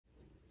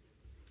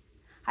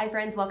Hi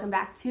friends, welcome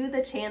back to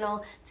the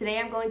channel. Today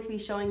I'm going to be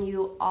showing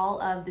you all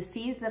of the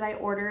seeds that I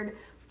ordered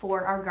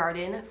for our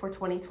garden for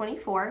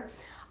 2024.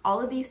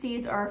 All of these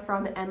seeds are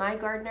from MI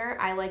Gardener.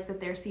 I like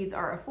that their seeds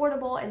are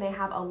affordable and they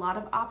have a lot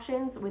of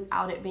options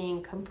without it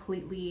being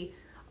completely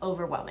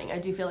overwhelming. I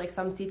do feel like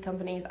some seed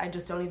companies, I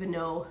just don't even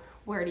know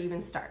where to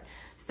even start.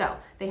 So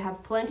they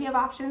have plenty of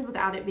options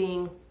without it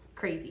being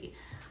crazy.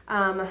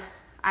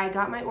 I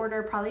got my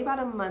order probably about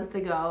a month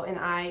ago and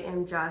I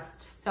am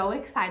just so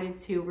excited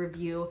to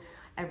review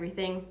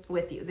everything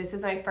with you. This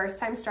is my first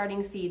time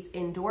starting seeds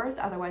indoors.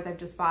 Otherwise, I've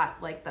just bought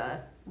like the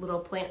little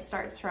plant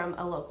starts from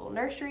a local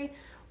nursery,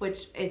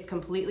 which is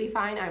completely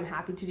fine. I'm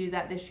happy to do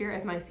that this year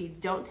if my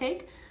seeds don't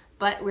take,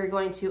 but we're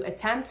going to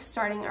attempt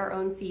starting our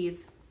own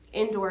seeds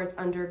indoors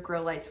under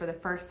grow lights for the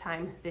first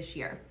time this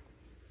year.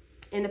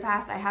 In the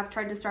past, I have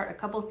tried to start a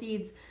couple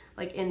seeds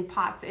like in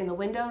pots in the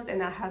windows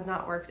and that has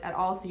not worked at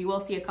all. So you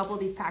will see a couple of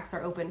these packs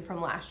are open from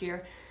last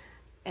year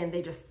and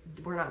they just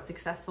were not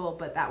successful,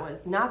 but that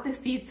was not the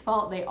seeds'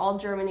 fault. They all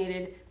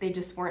germinated. They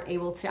just weren't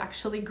able to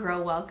actually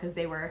grow well because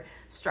they were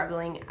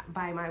struggling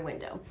by my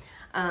window.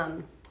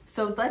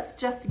 So let's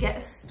just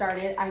get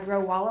started. I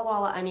grow Walla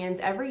Walla onions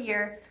every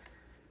year.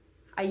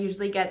 I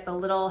usually get the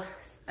little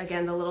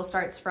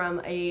starts from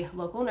a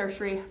local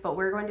nursery, but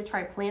we're going to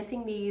try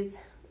planting these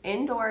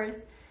indoors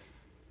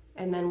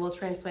and then we'll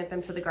transplant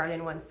them to the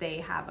garden once they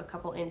have a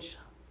couple inch,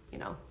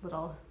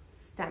 little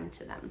stem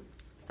to them.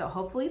 So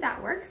hopefully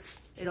that works.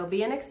 It'll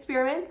be an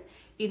experiment.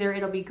 Either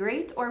it'll be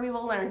great or we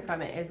will learn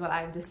from it is what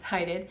I've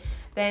decided.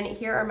 Then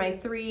here are my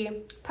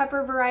 3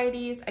 pepper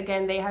varieties.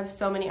 Again, they have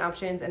so many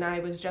options and I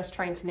was just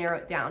trying to narrow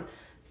it down.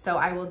 So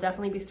I will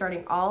definitely be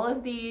starting all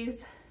of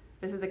these.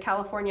 This is the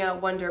California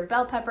Wonder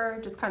bell pepper,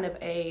 just kind of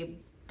a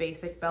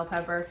basic bell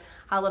pepper.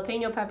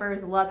 Jalapeno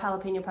peppers, love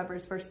jalapeno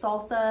peppers for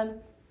salsa.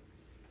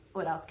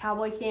 What else?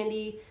 Cowboy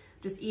candy,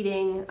 just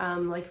eating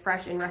like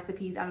fresh in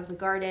recipes out of the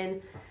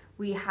garden.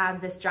 We have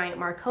this giant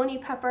Marconi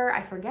pepper.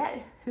 I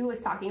forget who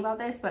was talking about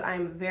this, but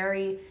I'm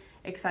very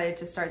excited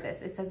to start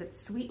this. It says it's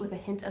sweet with a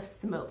hint of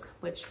smoke,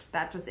 which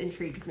that just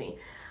intrigues me.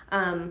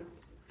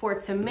 For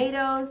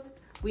tomatoes,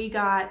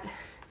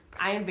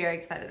 I am very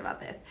excited about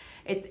this.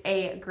 It's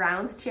a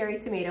ground cherry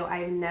tomato.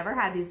 I've never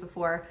had these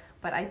before,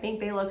 but I think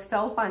they look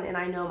so fun and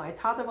I know my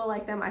toddler will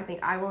like them. I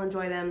think I will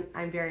enjoy them.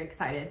 I'm very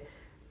excited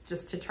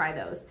just to try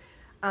those.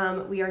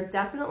 We are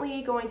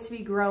definitely going to be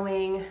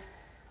growing,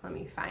 let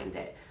me find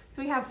it.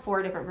 So we have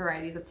 4 different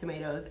varieties of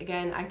tomatoes.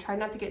 Again, I try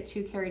not to get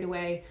too carried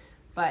away,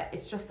 but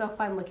it's just so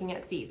fun looking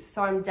at seeds.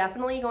 So I'm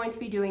definitely going to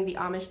be doing the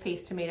Amish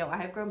paste tomato. I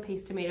have grown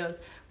paste tomatoes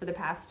for the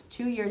past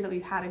 2 years that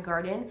we've had a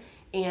garden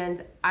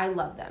and I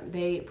love them.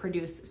 They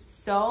produce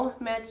so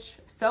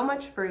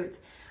much fruit.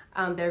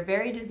 They're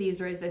very disease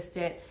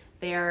resistant.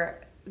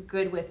 They're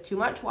good with too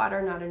much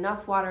water, not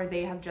enough water.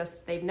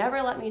 They've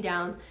never let me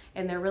down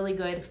and they're really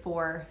good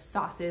for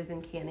sauces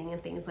and canning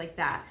and things like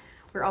that.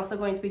 We're also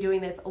going to be doing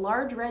this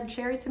large red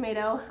cherry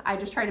tomato. I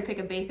just try to pick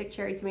a basic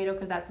cherry tomato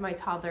because that's my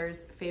toddler's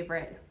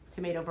favorite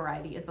tomato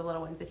variety, is the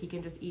little ones that he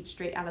can just eat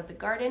straight out of the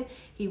garden.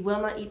 He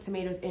will not eat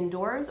tomatoes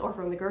indoors or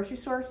from the grocery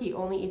store. He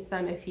only eats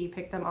them if he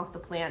picked them off the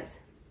plant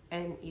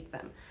and eats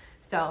them.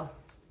 So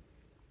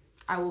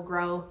I will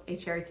grow a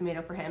cherry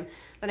tomato for him.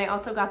 Then I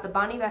also got the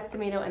Bonnie Best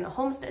tomato and the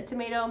Homestead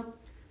tomato.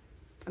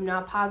 I'm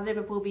not positive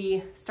if we'll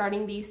be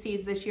starting these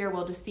seeds this year.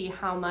 We'll just see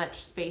how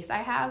much space I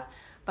have,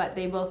 but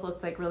they both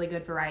looked like really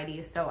good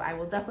varieties. So I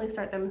will definitely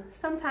start them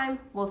sometime.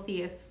 We'll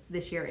see if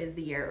this year is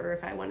the year or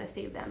if I want to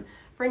save them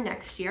for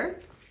next year.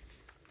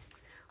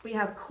 We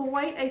have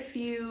quite a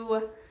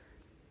few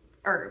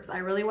herbs. I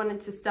really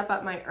wanted to step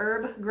up my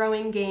herb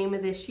growing game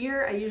this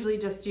year. I usually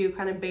just do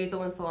kind of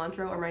basil and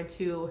cilantro are my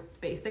 2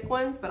 basic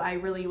ones, but I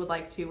really would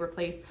like to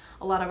replace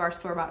a lot of our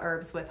store-bought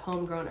herbs with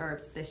homegrown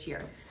herbs this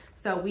year.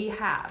 So we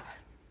have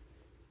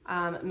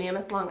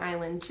Mammoth Long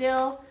Island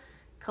Dill,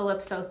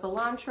 Calypso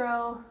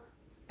cilantro,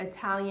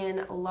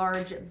 Italian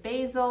large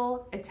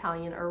basil,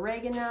 Italian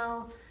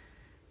oregano,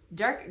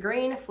 dark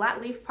green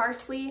flat leaf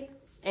parsley,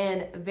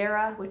 and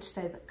Vera, which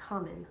says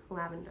common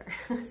lavender.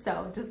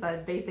 So just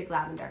a basic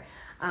lavender.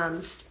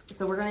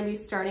 So we're gonna be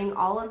starting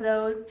all of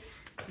those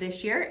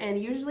this year,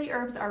 and usually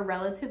herbs are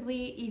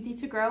relatively easy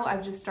to grow.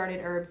 I've just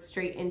started herbs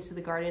straight into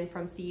the garden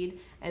from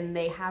seed and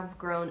they have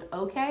grown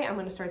okay. I'm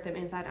gonna start them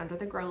inside under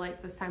the grow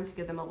lights this time to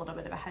give them a little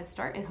bit of a head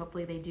start and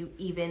hopefully they do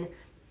even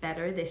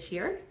better this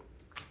year.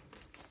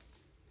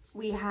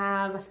 We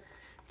have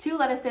 2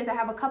 lettuces. I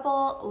have a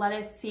couple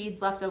lettuce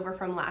seeds left over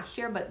from last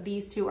year, but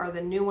these 2 are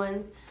the new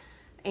ones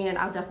and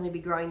I'll definitely be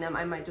growing them.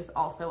 I might just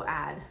also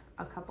add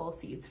a couple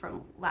seeds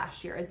from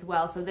last year as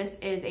well. So this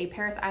is a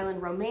Paris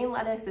Island romaine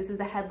lettuce. This is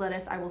a head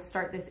lettuce. I will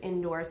start this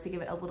indoors to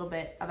give it a little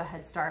bit of a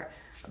head start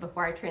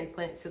before I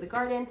transplant it to the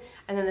garden.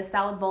 And then the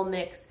salad bowl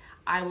mix,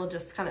 I will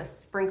just kind of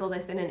sprinkle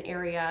this in an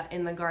area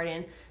in the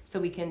garden so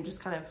we can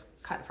just kind of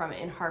cut from it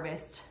and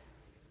harvest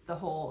the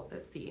whole,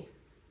 let's see.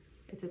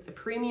 It says a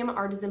premium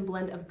artisan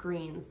blend of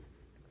greens.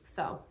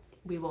 So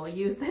we will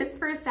use this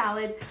for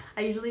salads.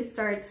 I usually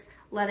start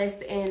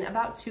lettuce in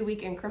about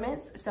 2-week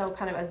increments. So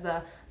kind of as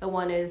the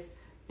one is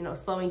you know,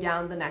 slowing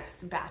down. The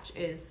next batch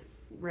is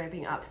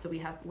ramping up. So we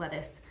have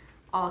lettuce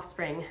all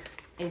spring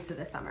into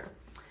the summer.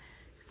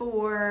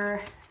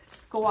 For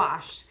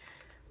squash,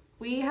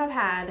 we have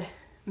had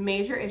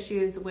major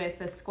issues with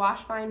the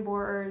squash vine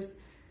borers.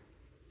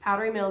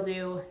 Powdery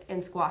mildew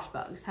and squash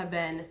bugs have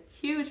been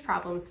huge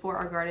problems for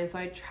our garden. So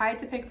I tried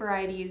to pick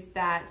varieties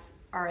that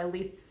are at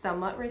least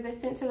somewhat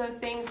resistant to those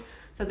things.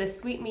 So the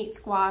sweet meat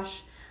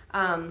squash,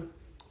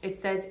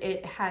 it says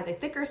it has a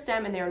thicker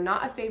stem and they're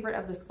not a favorite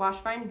of the squash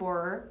vine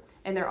borer,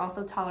 and they're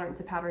also tolerant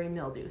to powdery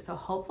mildew. So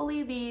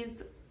hopefully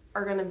these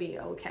are gonna be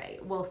okay,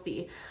 we'll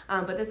see.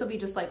 But this will be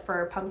just like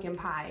for pumpkin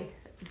pie,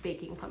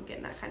 baking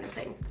pumpkin, that kind of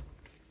thing.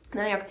 And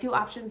then I have two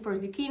options for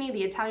zucchini,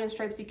 the Italian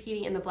striped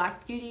zucchini and the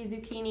Black Beauty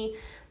zucchini.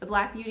 The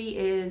Black Beauty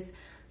is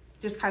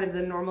just kind of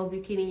the normal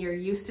zucchini you're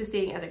used to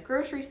seeing at a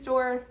grocery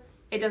store.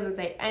 It doesn't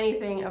say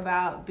anything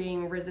about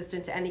being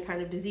resistant to any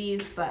kind of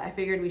disease, but I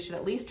figured we should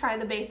at least try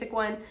the basic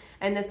one.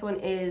 And this one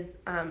is,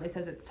 it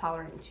says it's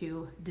tolerant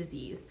to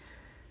disease.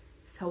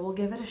 So we'll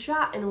give it a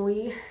shot and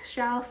we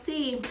shall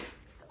see.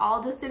 It's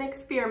all just an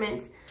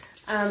experiment.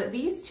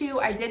 These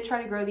two, I did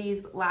try to grow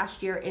these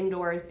last year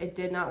indoors. It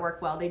did not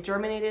work well. They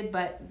germinated,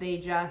 but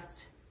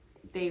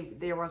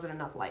there wasn't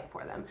enough light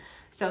for them.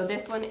 So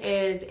this one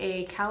is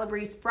a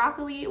Calabrese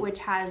broccoli, which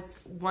has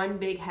one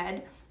big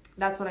head.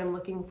 That's what I'm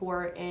looking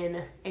for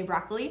in a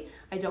broccoli.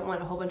 I don't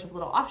want a whole bunch of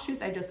little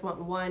offshoots. I just want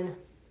one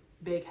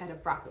big head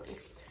of broccoli,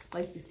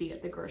 like you see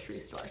at the grocery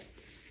store.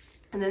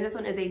 And then this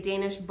one is a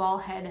Danish ball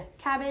head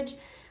cabbage.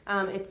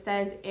 It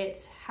says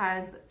it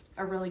has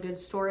a really good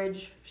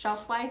storage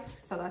shelf life,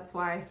 so that's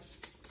why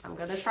I'm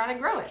gonna try to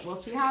grow it.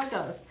 We'll see how it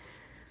goes.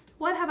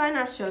 What have I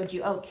not showed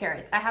you? Oh,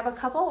 carrots. I have a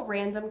couple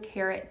random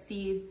carrot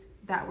seeds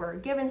that were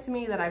given to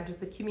me that I've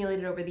just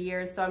accumulated over the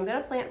years, so I'm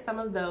gonna plant some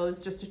of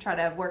those just to try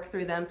to work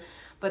through them.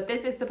 But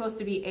this is supposed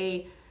to be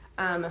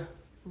a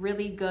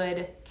really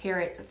good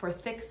carrot for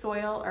thick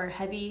soil or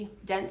heavy,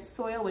 dense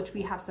soil, which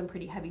we have some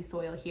pretty heavy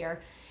soil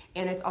here.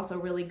 And it's also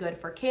really good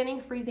for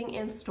canning, freezing,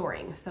 and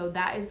storing. So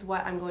that is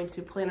what I'm going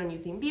to plan on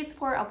using these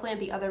for. I'll plant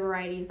the other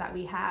varieties that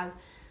we have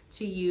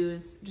to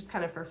use just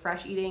kind of for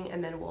fresh eating,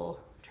 and then we'll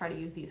try to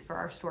use these for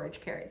our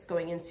storage carrots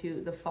going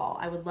into the fall.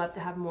 I would love to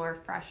have more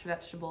fresh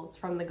vegetables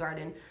from the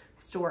garden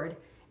stored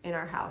in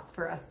our house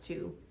for us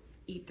to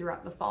eat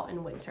throughout the fall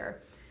and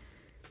winter.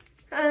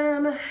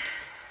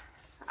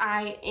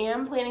 I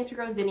am planning to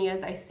grow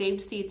zinnias. I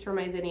saved seeds for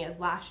my zinnias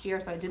last year,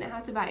 so I didn't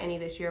have to buy any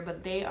this year,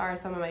 but they are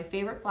some of my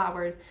favorite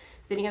flowers,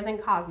 zinnias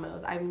and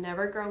cosmos. I've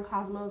never grown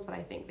cosmos, but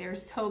I think they're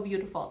so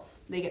beautiful.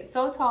 They get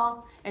so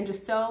tall and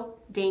just so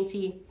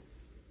dainty.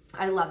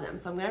 I love them,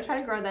 so I'm gonna try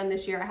to grow them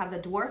this year. I have the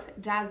Dwarf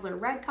Dazzler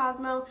Red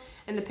Cosmo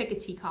and the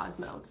Picotee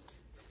Cosmo.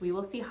 We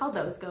will see how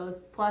those goes,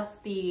 plus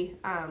the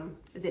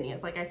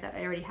zinnias. Like I said,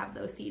 I already have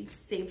those seeds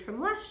saved from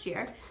last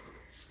year.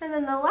 And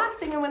then the last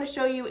thing I want to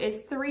show you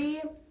is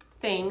 3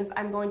 things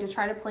I'm going to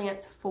try to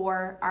plant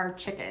for our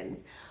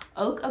chickens.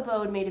 Oak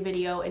Abode made a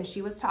video and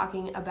she was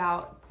talking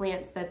about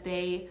plants that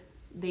they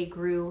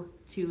grew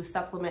to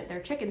supplement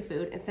their chicken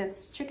food. And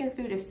since chicken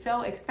food is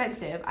so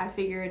expensive, I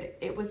figured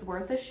it was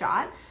worth a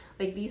shot.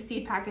 Like these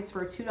seed packets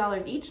were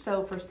 $2 each.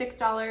 So for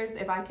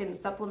 $6, if I can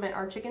supplement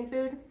our chicken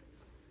food,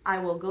 I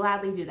will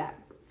gladly do that.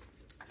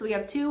 So we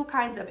have 2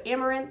 kinds of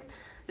amaranth.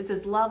 This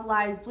is Love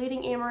Lies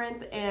Bleeding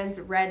Amaranth and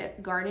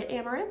Red Garnet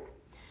Amaranth.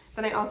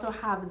 Then I also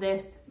have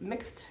this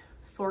mixed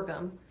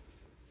sorghum.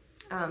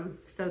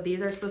 So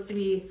these are supposed to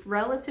be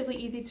relatively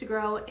easy to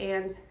grow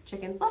and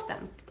chickens love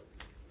them.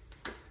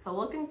 So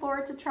looking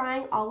forward to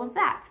trying all of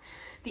that.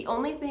 The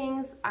only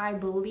things I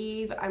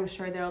believe, I'm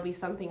sure there'll be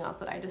something else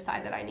that I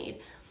decide that I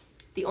need.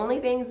 The only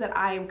things that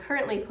I am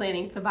currently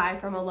planning to buy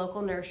from a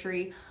local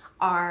nursery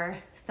are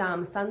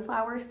some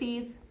sunflower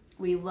seeds.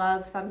 We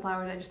love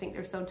sunflowers. I just think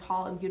they're so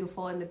tall and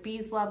beautiful, and the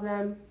bees love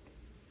them.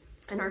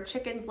 And our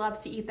chickens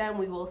love to eat them.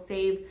 We will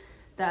save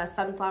the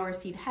sunflower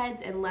seed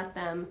heads and let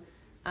them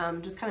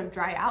just kind of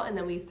dry out, and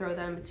then we throw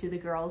them to the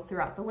girls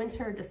throughout the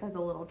winter just as a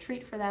little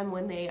treat for them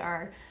when they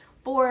are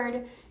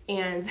bored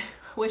and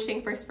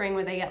wishing for spring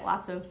when they get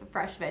lots of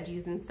fresh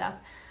veggies and stuff.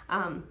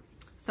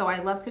 So I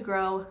love to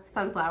grow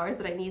sunflowers,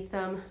 but I need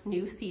some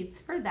new seeds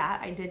for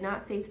that. I did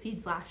not save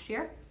seeds last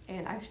year,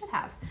 and I should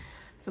have.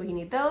 So we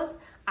need those.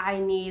 I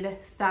need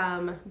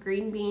some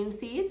green bean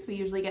seeds. We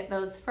usually get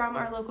those from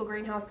our local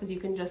greenhouse because you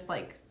can just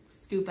like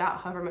scoop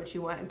out however much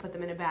you want and put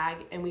them in a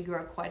bag, and we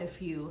grow quite a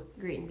few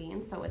green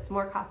beans, so it's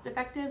more cost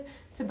effective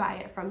to buy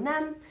it from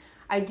them.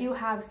 I do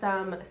have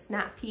some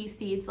snap pea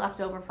seeds left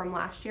over from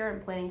last year.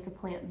 I'm planning to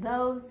plant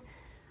those,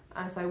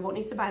 so I won't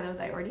need to buy those.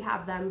 I already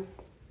have them.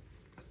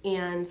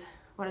 And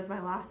what is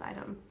my last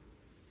item?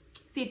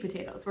 Seed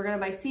potatoes. We're gonna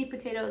buy seed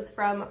potatoes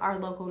from our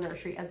local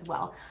nursery as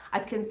well.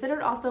 I've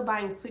considered also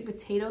buying sweet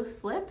potato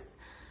slips,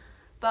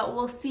 but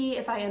we'll see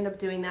if I end up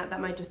doing that. That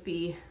might just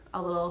be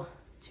a little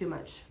too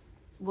much.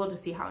 We'll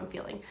just see how I'm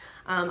feeling.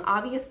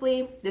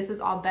 Obviously, this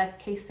is all best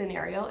case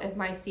scenario. If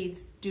my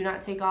seeds do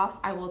not take off,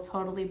 I will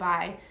totally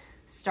buy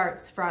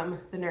starts from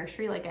the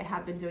nursery like I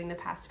have been doing the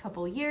past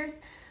couple years.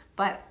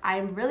 but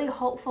I'm really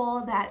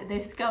hopeful that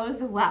this goes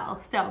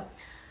well. So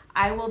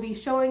I will be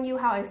showing you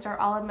how I start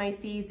all of my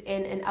seeds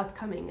in an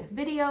upcoming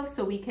video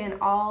so we can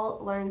all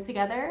learn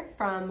together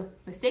from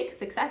mistakes,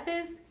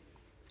 successes,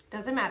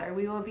 doesn't matter.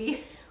 We will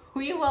be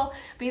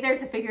there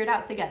to figure it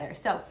out together.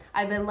 So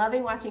I've been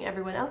loving watching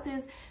everyone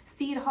else's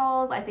seed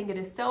hauls. I think it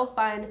is so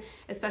fun,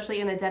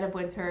 especially in the dead of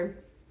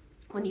winter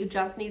when you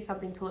just need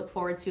something to look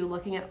forward to.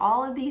 Looking at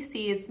all of these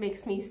seeds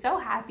makes me so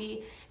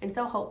happy and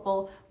so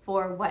hopeful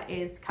for what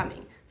is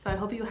coming. So I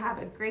hope you have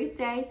a great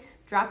day.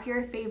 Drop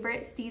your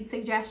favorite seed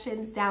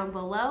suggestions down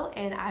below,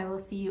 and I will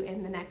see you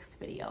in the next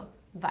video.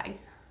 Bye.